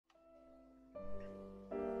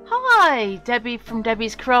Hi, Debbie from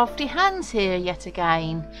Debbie's Crafty Hands here yet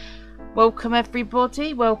again. Welcome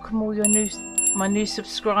everybody, welcome all your my new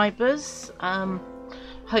subscribers.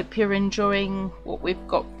 Hope you're enjoying what we've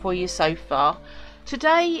got for you so far.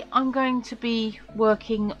 Today I'm going to be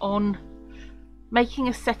working on making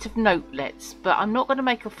a set of notelets, but I'm not going to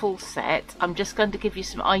make a full set. I'm just going to give you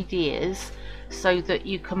some ideas so that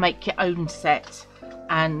you can make your own set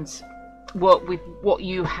and work with what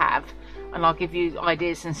you have, and I'll give you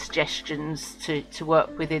ideas and suggestions to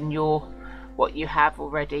work within what you have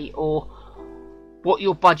already or what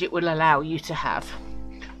your budget will allow you to have.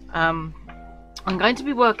 I'm going to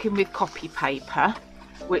be working with copy paper,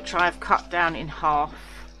 which I've cut down in half,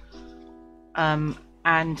 and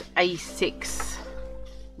C6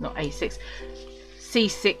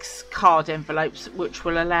 card envelopes, which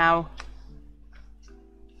will allow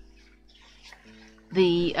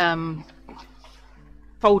the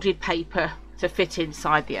folded paper to fit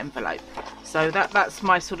inside the envelope. So that's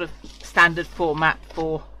my sort of standard format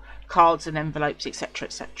for cards and envelopes, etc,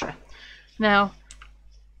 etc. Now,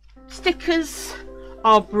 stickers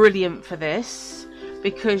are brilliant for this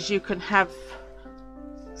because you can have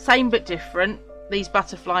same but different. These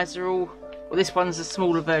butterflies are all, well, this one's a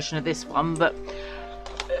smaller version of this one, but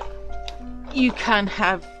you can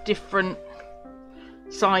have different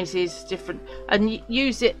sizes, different, and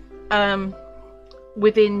use it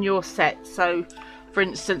within your set. So for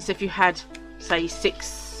instance, if you had say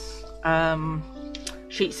 6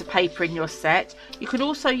 sheets of paper in your set, you could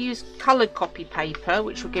also use coloured copy paper,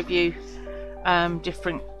 which will give you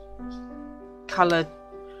different coloured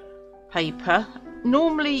paper.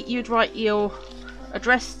 Normally you'd write your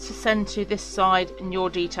address to send to this side and your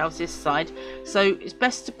details this side, so it's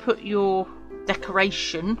best to put your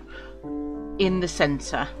decoration in the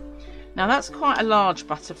centre. Now that's quite a large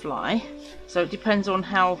butterfly, so it depends on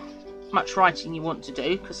how much writing you want to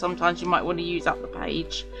do, because sometimes you might want to use up the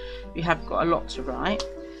page if you have got a lot to write,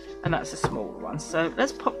 and that's a smaller one. So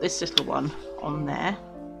let's pop this little one on there,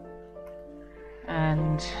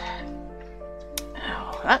 and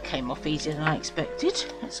oh, that came off easier than I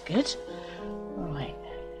expected. That's good. Right,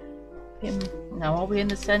 now are we in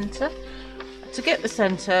the centre? To get the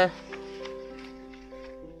centre,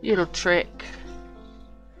 little trick,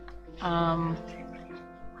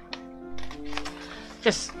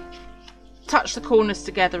 just touch the corners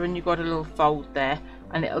together and you've got a little fold there,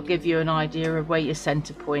 and it'll give you an idea of where your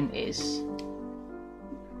center point is.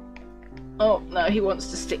 Oh no, he wants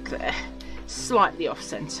to stick there, slightly off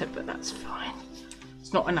center, but that's fine.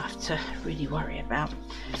 It's not enough to really worry about.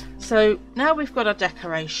 So now we've got our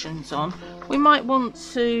decorations on, we might want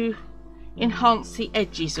to enhance the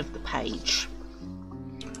edges of the page.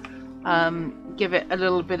 Give it a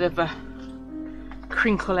little bit of a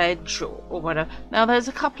crinkle edge or whatever. Now there's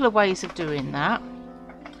a couple of ways of doing that.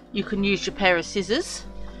 You can use your pair of scissors.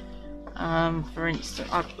 For instance,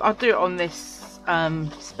 I'll do it on this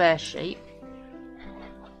spare sheet.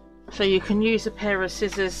 So you can use a pair of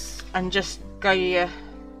scissors and just go your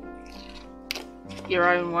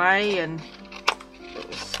own way and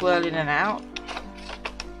swirl in and out.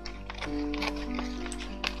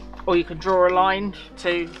 Or you can draw a line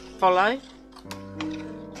to follow.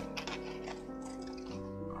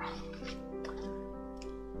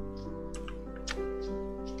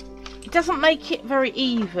 It doesn't make it very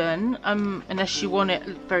even, unless you want it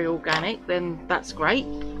very organic, then that's great.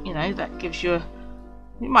 You know, that gives you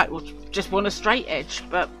you might just want a straight edge,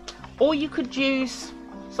 but or you could use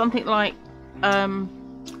something like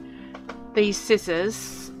these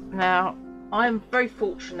scissors. Now I'm very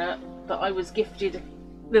fortunate that I was gifted a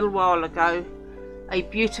little while ago a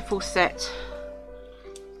beautiful set,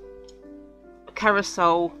 a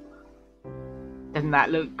carousel. Doesn't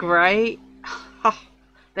that look great?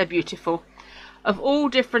 They're beautiful, of all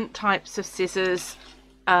different types of scissors,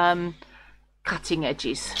 cutting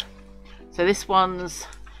edges. So this one's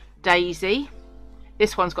Daisy,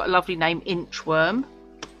 this one's got a lovely name, Inchworm.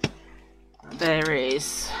 There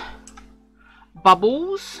is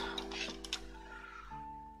Bubbles,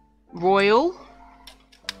 Royal,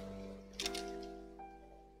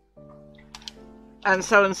 and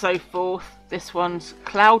so forth. This one's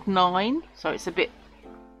Cloud 9, so it's a bit,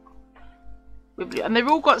 and they've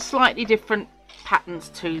all got slightly different patterns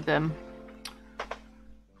to them.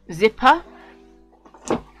 Zipper,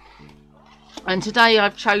 and today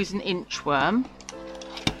I've chosen Inchworm,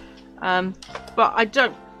 but I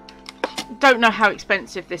don't know how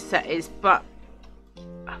expensive this set is, but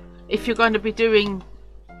if you're going to be doing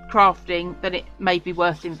crafting, then it may be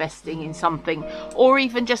worth investing in something, or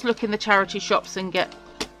even just look in the charity shops and get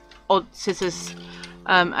odd scissors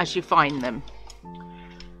as you find them.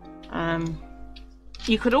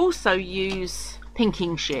 You could also use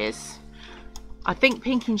pinking shears. I think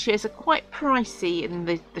pinking shears are quite pricey in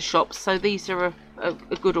the shops, so these are a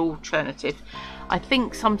good alternative. I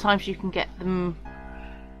think sometimes you can get them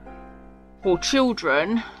for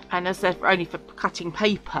children, and as they're only for cutting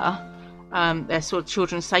paper, they're sort of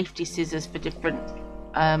children's safety scissors for different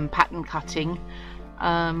pattern cutting.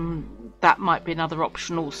 That might be another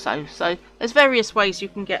option also. So there's various ways you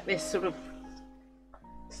can get this sort of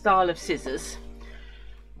style of scissors.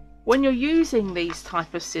 When you're using these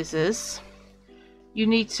type of scissors, you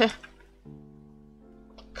need to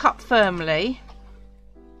cut firmly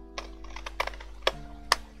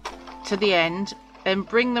to the end, then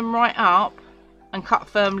bring them right up and cut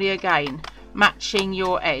firmly again, matching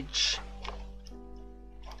your edge.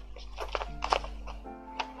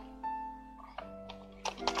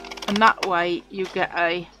 And that way you get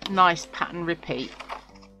a nice pattern repeat.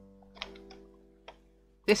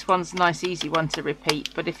 This one's a nice easy one to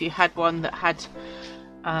repeat, but if you had one that had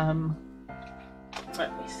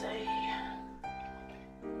let me see,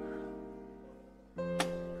 a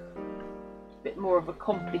bit more of a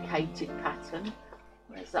complicated pattern.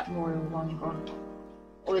 Where's that royal one gone?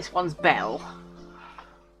 Oh, this one's bell.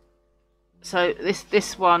 So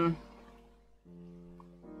this one,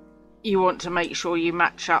 you want to make sure you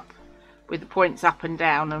match up with the points up and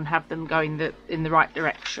down and have them going in the right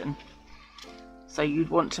direction. So you'd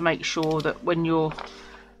want to make sure that when you're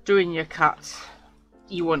doing your cut,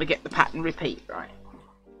 you want to get the pattern repeat right.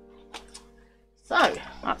 So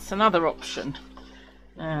that's another option.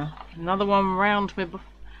 Now another one round my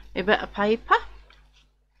bit of paper.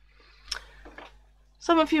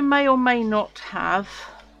 Some of you may or may not have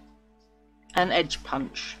an edge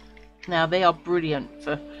punch. Now they are brilliant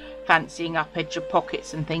for fancying up edge of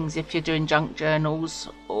pockets and things if you're doing junk journals,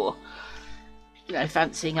 or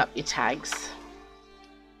fancying up your tags.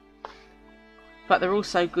 But they're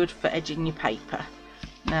also good for edging your paper.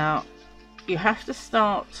 Now you have to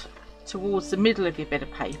start towards the middle of your bit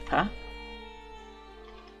of paper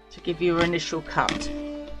to give you your initial cut.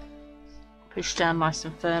 Push down nice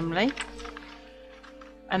and firmly,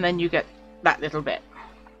 and then you get that little bit.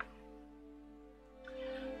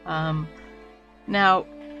 Now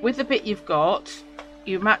with the bit you've got,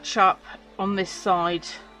 you match up on this side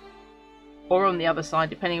or on the other side,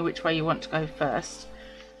 depending on which way you want to go first,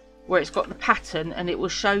 where it's got the pattern, and it will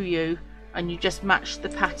show you, and you just match the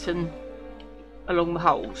pattern along the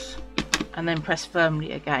holes and then press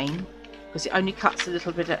firmly again, because it only cuts a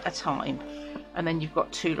little bit at a time, and then you've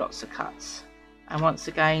got two lots of cuts. And once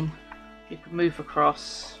again, you can move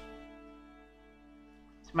across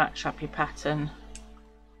to match up your pattern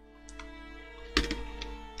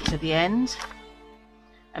to the end,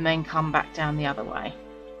 and then come back down the other way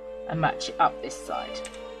and match it up this side.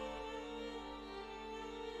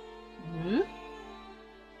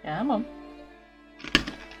 Come on.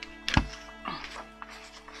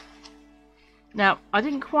 Now I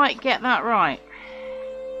didn't quite get that right,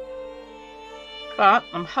 but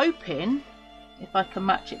I'm hoping if I can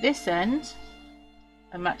match it this end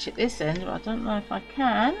and match it this end, but I don't know if I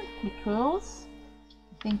can, because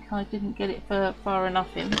I think I didn't get it far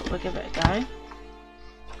enough in, but we'll give it a go.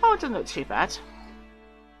 Oh, it doesn't look too bad.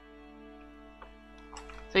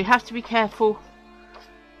 So you have to be careful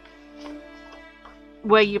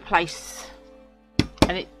where you place,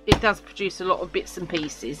 and it does produce a lot of bits and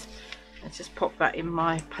pieces. Let's just pop that in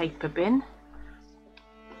my paper bin.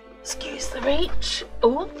 Excuse the reach.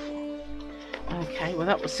 Oh, okay, well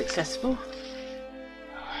that was successful.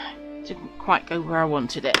 Didn't quite go where I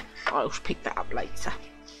wanted it. I'll pick that up later.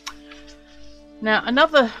 Now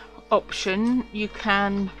another option, you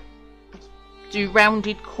can do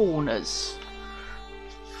rounded corners,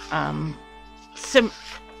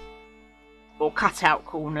 or cut out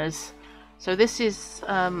corners. So this is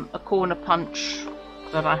a corner punch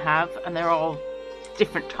that I have, and there are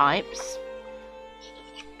different types.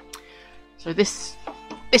 So this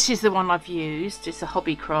is the one I've used. It's a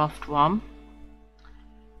Hobbycraft one,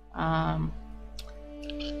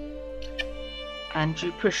 and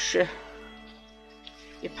you push your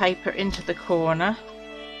paper into the corner.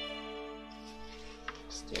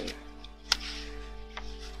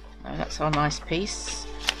 Now that's our nice piece.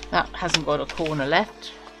 That hasn't got a corner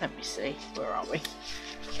left. Let me see, where are we?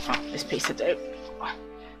 Oh, this piece I do.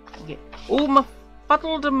 Get all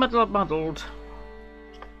fuddled and muddled.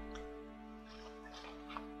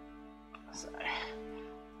 So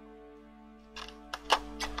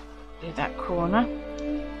do that corner.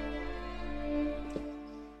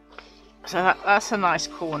 So that's a nice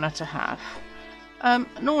corner to have.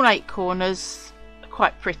 And all 8 corners are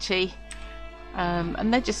quite pretty,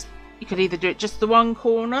 and they're just you could either do it just the one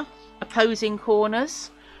corner, opposing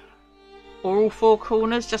corners, or all four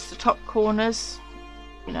corners, just the top corners,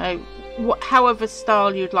 you know, however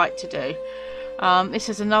style you'd like to do. This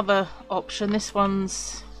is another option. This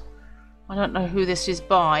one's, I don't know who this is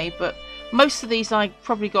by, but most of these I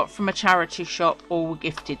probably got from a charity shop or were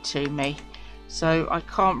gifted to me, so I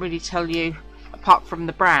can't really tell you, apart from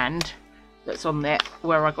the brand that's on there,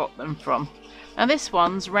 where I got them from. Now this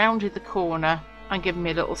one's rounded the corner and given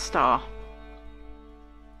me a little star.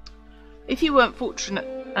 If you weren't fortunate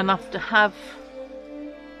enough to have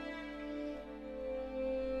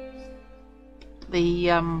the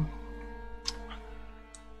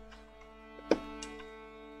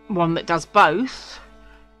one that does both,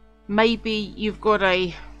 maybe you've got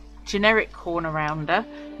a generic corner rounder.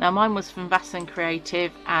 Now mine was from Vasson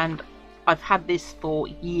Creative and I've had this for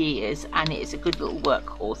years and it is a good little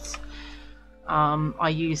workhorse. I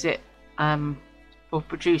use it for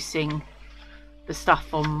producing the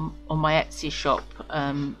stuff on my Etsy shop,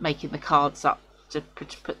 making the cards up to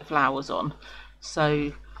put the flowers on,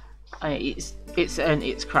 so it's earned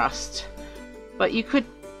its crust. But you could,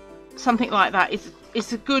 something like that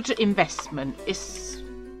is a good investment. It's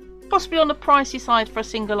possibly on the pricey side for a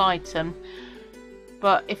single item,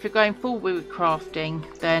 but if you're going forward with crafting,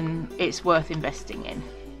 then it's worth investing in.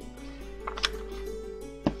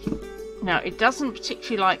 Now it doesn't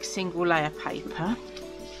particularly like single layer paper,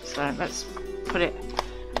 so let's put it,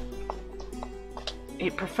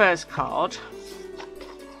 it prefers card.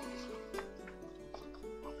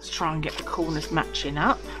 Let's try and get the corners matching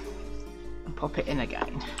up and pop it in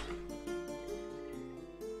again.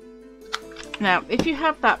 Now if you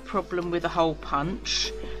have that problem with a hole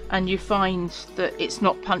punch and you find that it's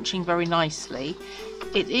not punching very nicely,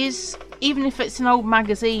 it is, even if it's an old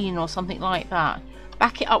magazine or something like that,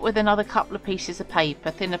 back it up with another couple of pieces of paper,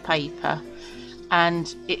 thinner paper,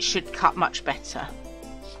 and it should cut much better.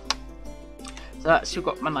 So that's, you've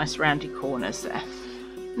got my nice rounded corners there.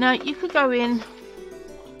 Now you could go in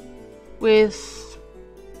with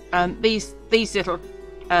these little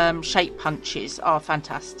shape punches are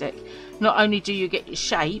fantastic. Not only do you get your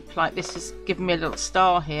shape, like this is giving me a little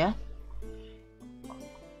star here,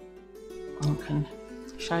 I can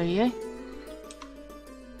show you.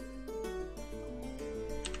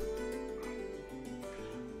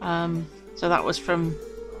 So that was from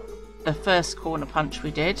the first corner punch we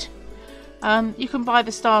did. You can buy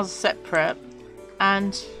the stars separate,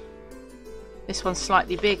 and this one's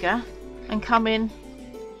slightly bigger, and come in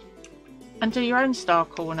and do your own star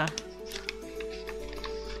corner.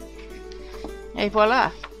 Et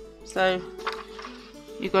voila! So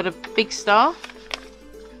you've got a big star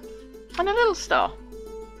and a little star,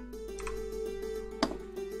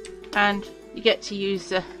 and you get to use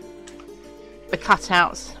the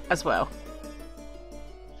cutouts as well.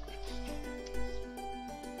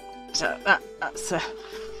 So that's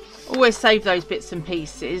always save those bits and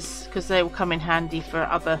pieces because they will come in handy for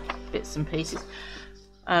other bits and pieces.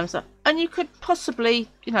 And you could possibly,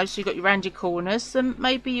 you know, so you've got your rounded corners, and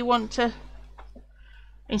maybe you want to,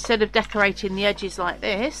 instead of decorating the edges like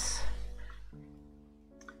this,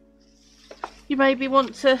 you maybe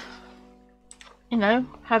want to, you know,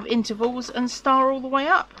 have intervals and star all the way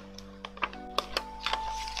up.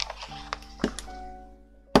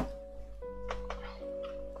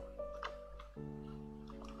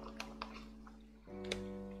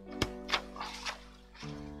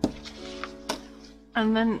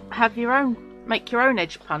 And then have your own, make your own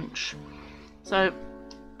edge punch. So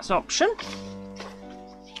it's an option.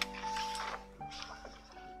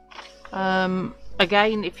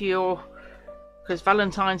 Again, if you're, because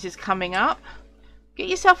Valentine's is coming up, get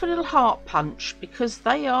yourself a little heart punch because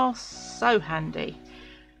they are so handy.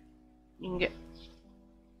 You can get,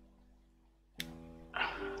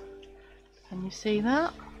 can you see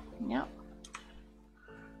that? Yep.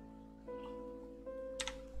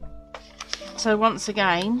 So once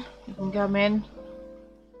again, you can come in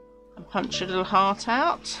and punch a little heart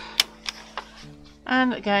out,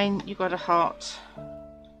 and again you've got a heart.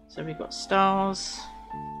 So we've got stars,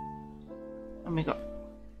 and we've got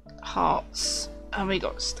hearts, and we've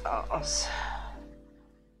got stars.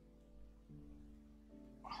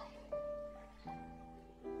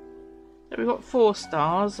 So we've got 4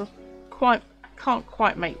 stars. Can't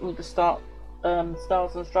quite make all the stars and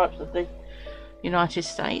stripes of the United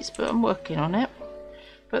States, but I'm working on it.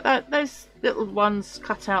 But those little ones,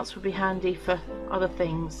 cutouts, would be handy for other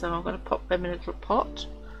things, so I'm going to pop them in a little pot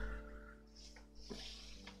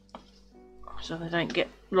so they don't get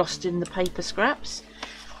lost in the paper scraps.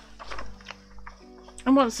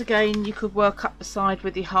 And once again, you could work up the side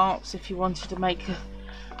with your hearts if you wanted to make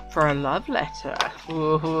for a love letter.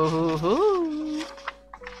 Ooh.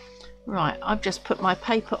 Right, I've just put my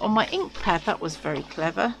paper on my ink pad. That was very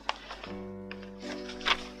clever.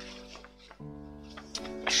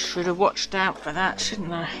 Should have watched out for that,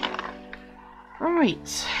 shouldn't I?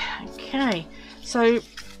 Right, okay. So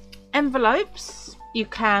envelopes, you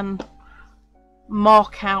can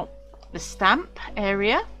mark out the stamp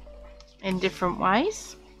area in different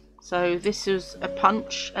ways. So this is a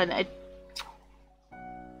punch and a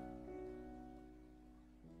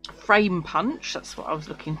frame punch, that's what I was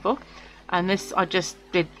looking for, and this I just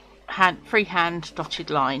did freehand dotted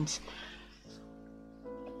lines.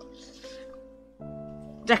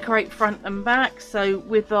 Decorate front and back. So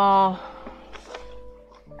with our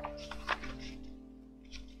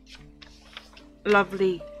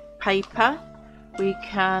lovely paper, we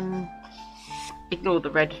can ignore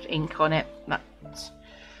the red ink on it, that's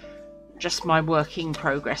just my work in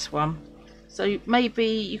progress one. So maybe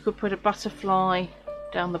you could put a butterfly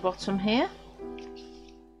down the bottom here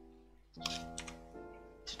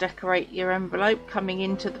to decorate your envelope coming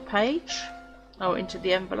into the page, or into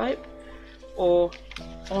the envelope, or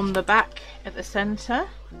on the back at the center.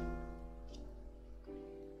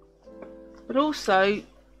 But also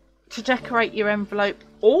to decorate your envelope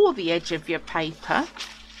or the edge of your paper,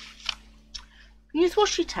 use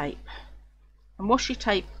washi tape. And washi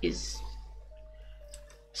tape is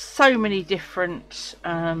so many different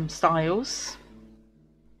styles.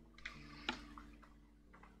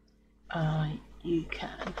 You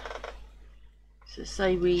can, so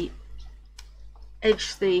say we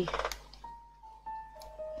edge the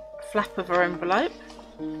flap of our envelope,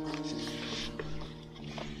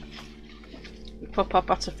 we pop our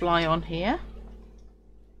butterfly on here,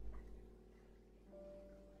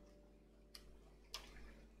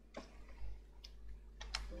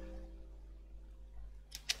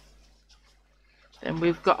 then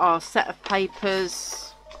we've got our set of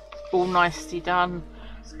papers all nicely done.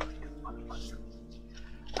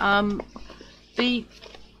 The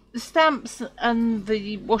stamps and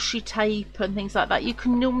the washi tape and things like that, you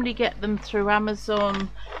can normally get them through Amazon,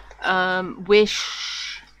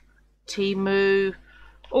 Wish, Temu,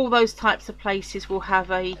 all those types of places will have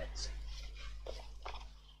a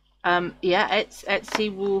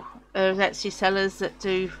Etsy will Etsy sellers that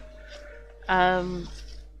do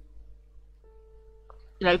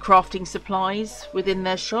you know, crafting supplies within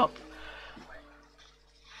their shop.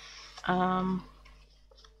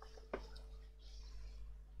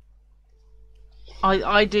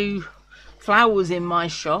 I do flowers in my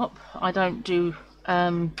shop. I don't do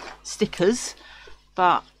stickers,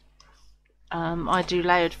 but I do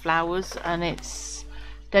layered flowers, and it's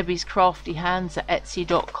Debbie's Crafty Hands at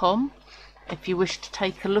Etsy.com if you wish to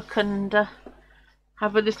take a look and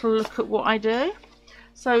have a little look at what I do.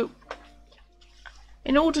 So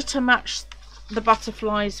in order to match the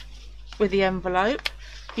butterflies with the envelope,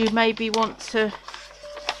 you maybe want to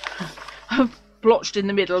blotched in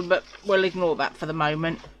the middle, but we'll ignore that for the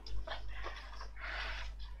moment.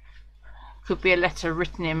 Could be a letter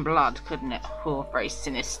written in blood, couldn't it? Oh, very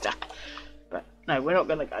sinister. But no, we're not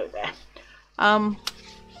going to go there.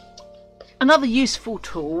 Another useful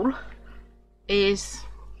tool is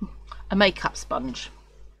a makeup sponge.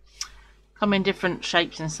 Come in different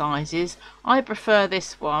shapes and sizes. I prefer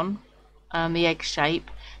this one, the egg shape,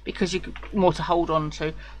 because you get more to hold on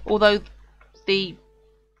to, although the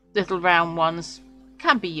little round ones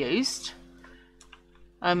can be used,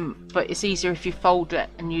 but it's easier if you fold it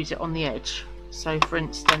and use it on the edge. So for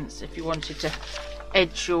instance, if you wanted to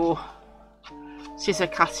edge your scissor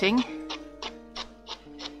cutting,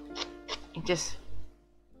 you just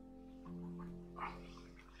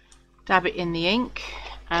dab it in the ink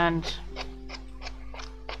and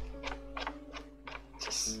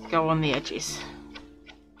just go on the edges,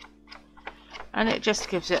 and it just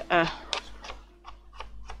gives it a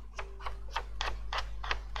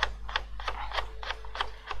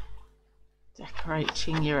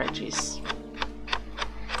decorating your edges.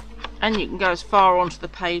 And you can go as far onto the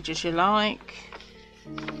page as you like.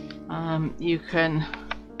 You can,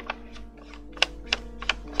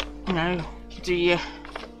 you know, do your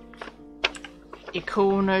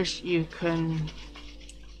corners. You can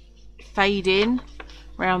fade in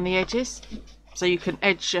around the edges, so you can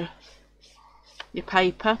edge your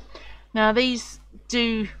paper. Now these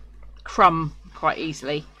do crumb quite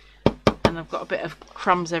easily, and I've got a bit of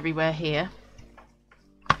crumbs everywhere here,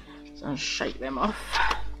 so I'll shake them off.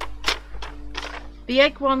 The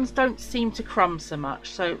egg ones don't seem to crumb so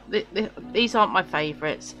much, so these aren't my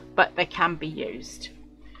favourites, but they can be used.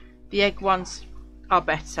 The egg ones are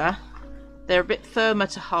better. They're a bit firmer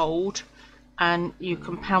to hold, and you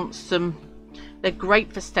can pounce them They're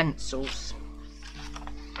great for stencils.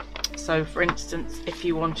 So for instance, if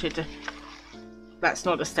you wanted to, that's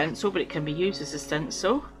not a stencil, but it can be used as a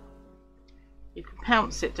stencil, you can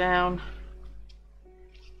pounce it down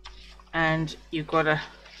and you've got a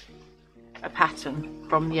pattern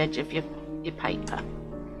from the edge of your paper.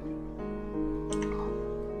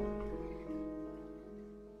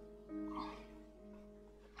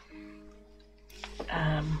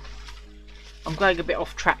 I'm going a bit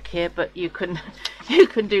off track here, but you can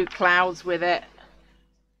do clouds with it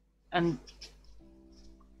and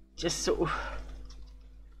just sort of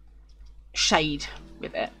shade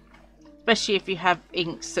with it, especially if you have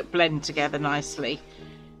inks that blend together nicely.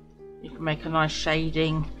 You can make a nice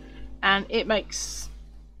shading, and it makes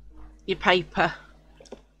your paper,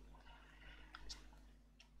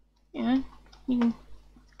 you know, you can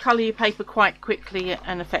colour your paper quite quickly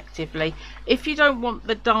and effectively. If you don't want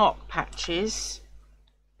the dark patches,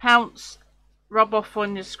 pounce, rub off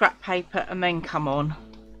on your scrap paper and then come on.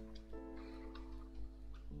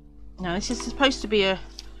 Now this is supposed to be a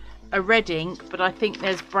red ink, but I think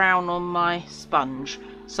there's brown on my sponge,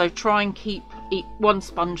 so try and keep one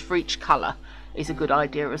sponge for each colour is a good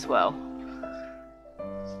idea as well.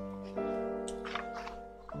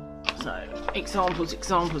 So examples.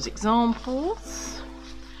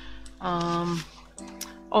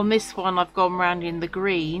 On this one I've gone round in the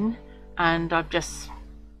green and I've just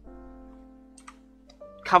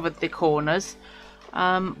covered the corners.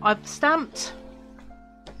 I've stamped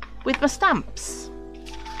with my stamps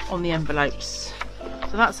on the envelopes,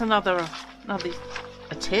 so that's another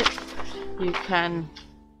tip. You can,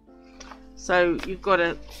 so you've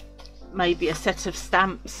got maybe a set of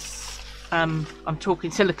stamps. I'm talking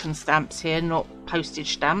silicone stamps here, not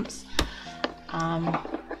postage stamps.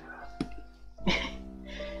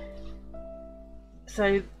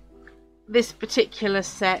 So this particular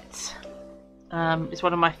set is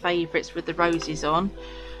one of my favourites with the roses on,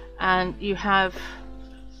 and you have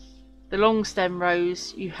the long stem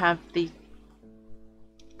rose, you have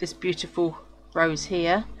this beautiful rose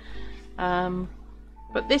here,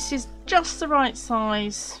 but this is just the right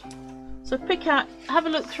size. So have a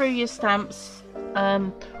look through your stamps,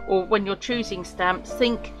 or when you're choosing stamps,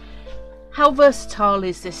 think, how versatile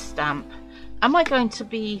is this stamp? Am I going to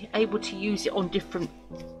be able to use it on different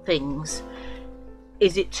things?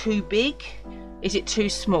 Is it too big? Is it too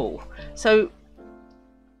small? So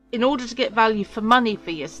in order to get value for money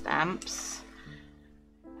for your stamps,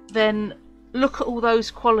 then look at all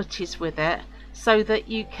those qualities with it so that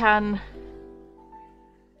you can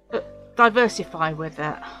diversify with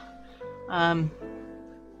it.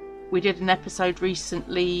 We did an episode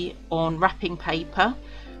recently on wrapping paper.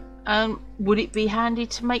 Would it be handy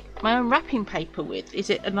to make my own wrapping paper with? Is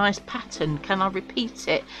it a nice pattern? Can I repeat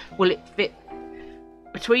it? Will it fit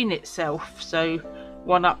between itself? So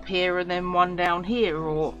one up here and then one down here,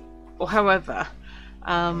 or however.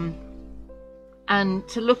 And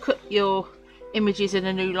to look at your images in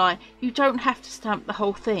a new light, you don't have to stamp the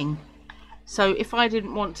whole thing. So if I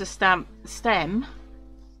didn't want to stamp the stem,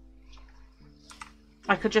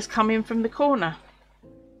 I could just come in from the corner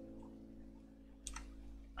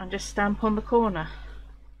and just stamp on the corner.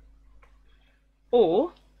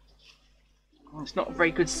 Or, it's not a very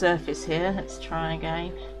good surface here, let's try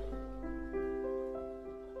again.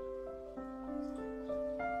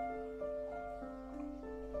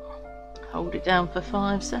 Hold it down for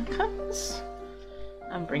 5 seconds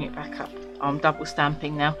and bring it back up. I'm double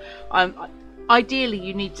stamping now. Ideally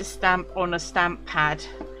you need to stamp on a stamp pad,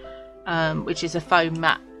 which is a foam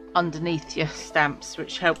mat underneath your stamps,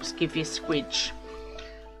 which helps give you squidge.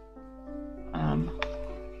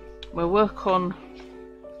 We'll work on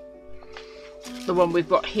the one we've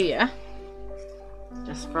got here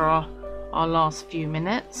just for our last few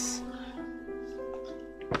minutes.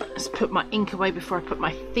 Let's put my ink away before I put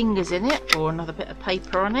my fingers in it, or another bit of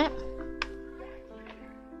paper on it.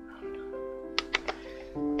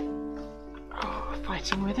 Oh,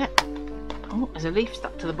 fighting with it. Oh, there's a leaf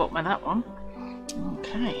stuck to the bottom of that one.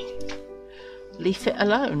 Okay, leave it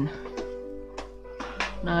alone.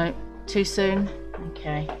 No, too soon.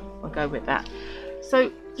 Okay, we'll go with that.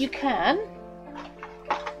 So you can,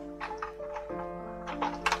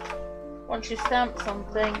 once you stamp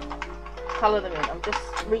something, colour them in. I'm just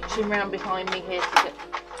reaching around behind me here to get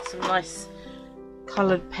some nice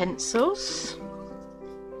coloured pencils.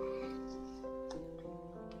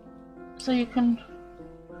 So you can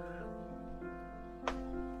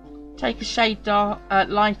take a shade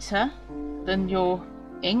lighter than your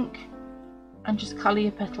ink and just colour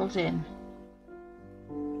your petals in.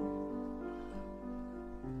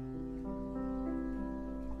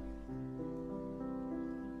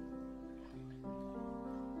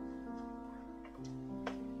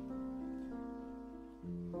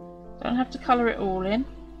 Don't have to colour it all in.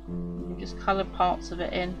 You can just colour parts of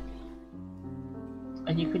it in.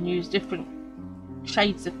 And you can use different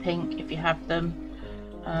shades of pink if you have them,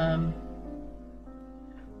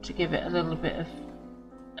 to give it a little bit of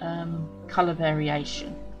colour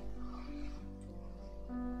variation.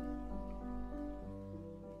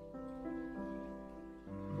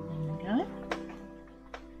 There we go.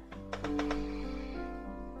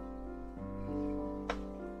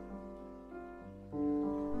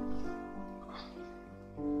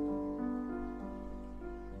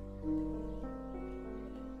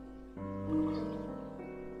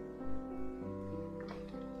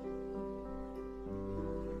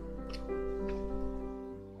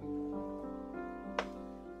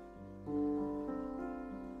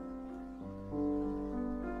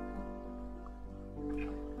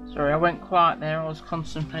 Sorry, I went quiet there, I was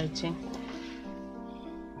concentrating.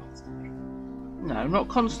 No, not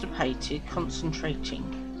constipated, concentrating.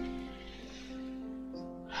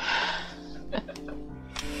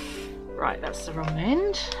 Right, that's the wrong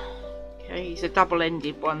end. Okay, these are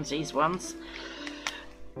double-ended ones, these ones.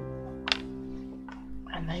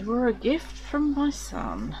 And they were a gift from my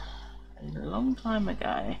son a long time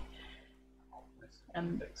ago.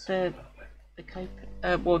 And they're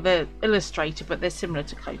well, they're illustrated, but they're similar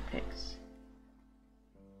to Copics.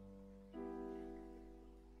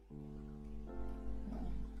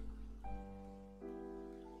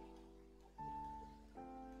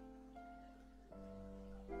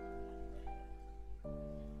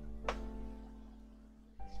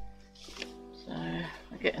 So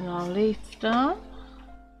we're getting our leaf done.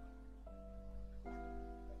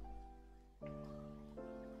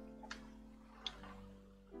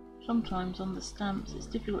 Sometimes on the stamps it's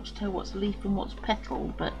difficult to tell what's leaf and what's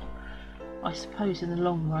petal, but I suppose in the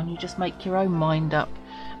long run you just make your own mind up.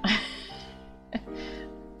 At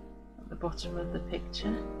the bottom of the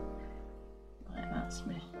picture. Right, that's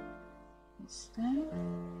me. Stem.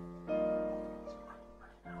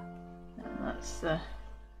 And that's the...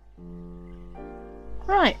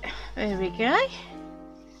 Right, there we go.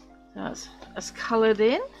 So that's coloured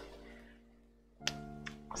in.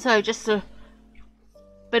 So just a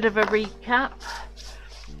bit of a recap.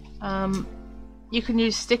 You can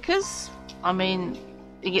use stickers. I mean,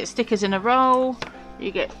 you get stickers in a roll,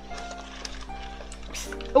 you get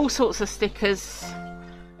all sorts of stickers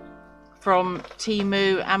from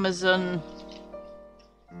Temu, Amazon,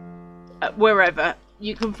 wherever.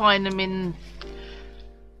 You can find them in,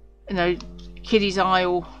 you know, kiddies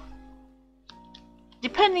aisle.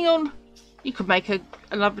 Depending on, you could make a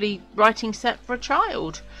lovely writing set for a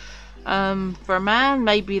child. For a man,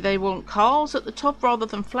 maybe they want carls at the top rather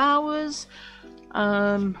than flowers.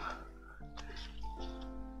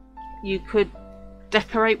 You could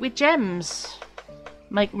decorate with gems,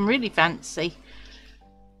 make them really fancy.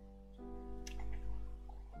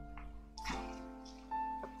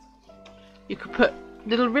 You could put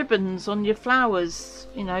little ribbons on your flowers,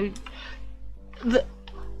 you know.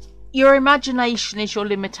 Your imagination is your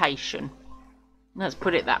limitation. Let's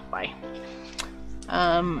put it that way.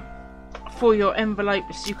 For your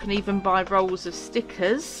envelopes, you can even buy rolls of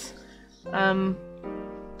stickers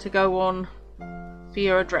to go on for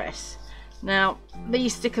your address. Now,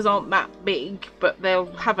 these stickers aren't that big, but they'll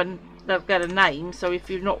get a name. So if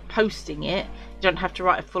you're not posting it, you don't have to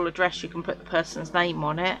write a full address. You can put the person's name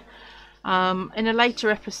on it. In a later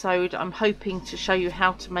episode, I'm hoping to show you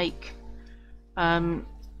how to make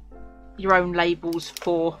your own labels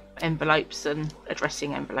for envelopes and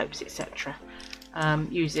addressing envelopes, etc.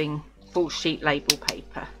 Using full sheet label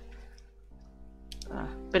paper.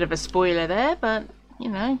 Bit of a spoiler there, but you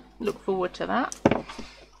know, look forward to that.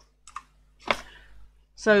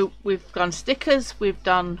 So we've done stickers, we've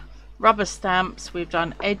done rubber stamps, we've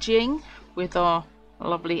done edging with our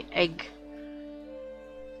lovely egg,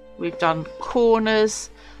 we've done corners,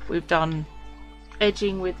 we've done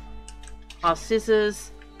edging with our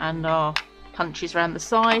scissors and our punches around the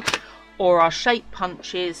side, or our shape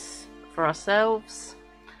punches for ourselves.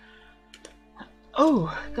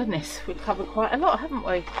 Oh goodness, we've covered quite a lot, haven't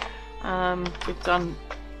we? We've done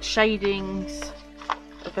shadings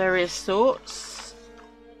of various sorts.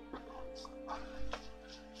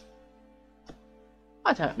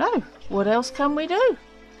 I don't know, what else can we do?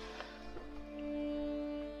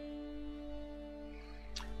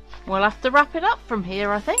 We'll have to wrap it up from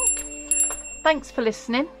here, I think. Thanks for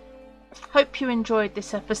listening. Hope you enjoyed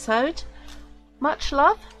this episode. Much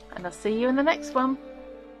love, and I'll see you in the next one.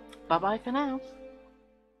 Bye bye for now.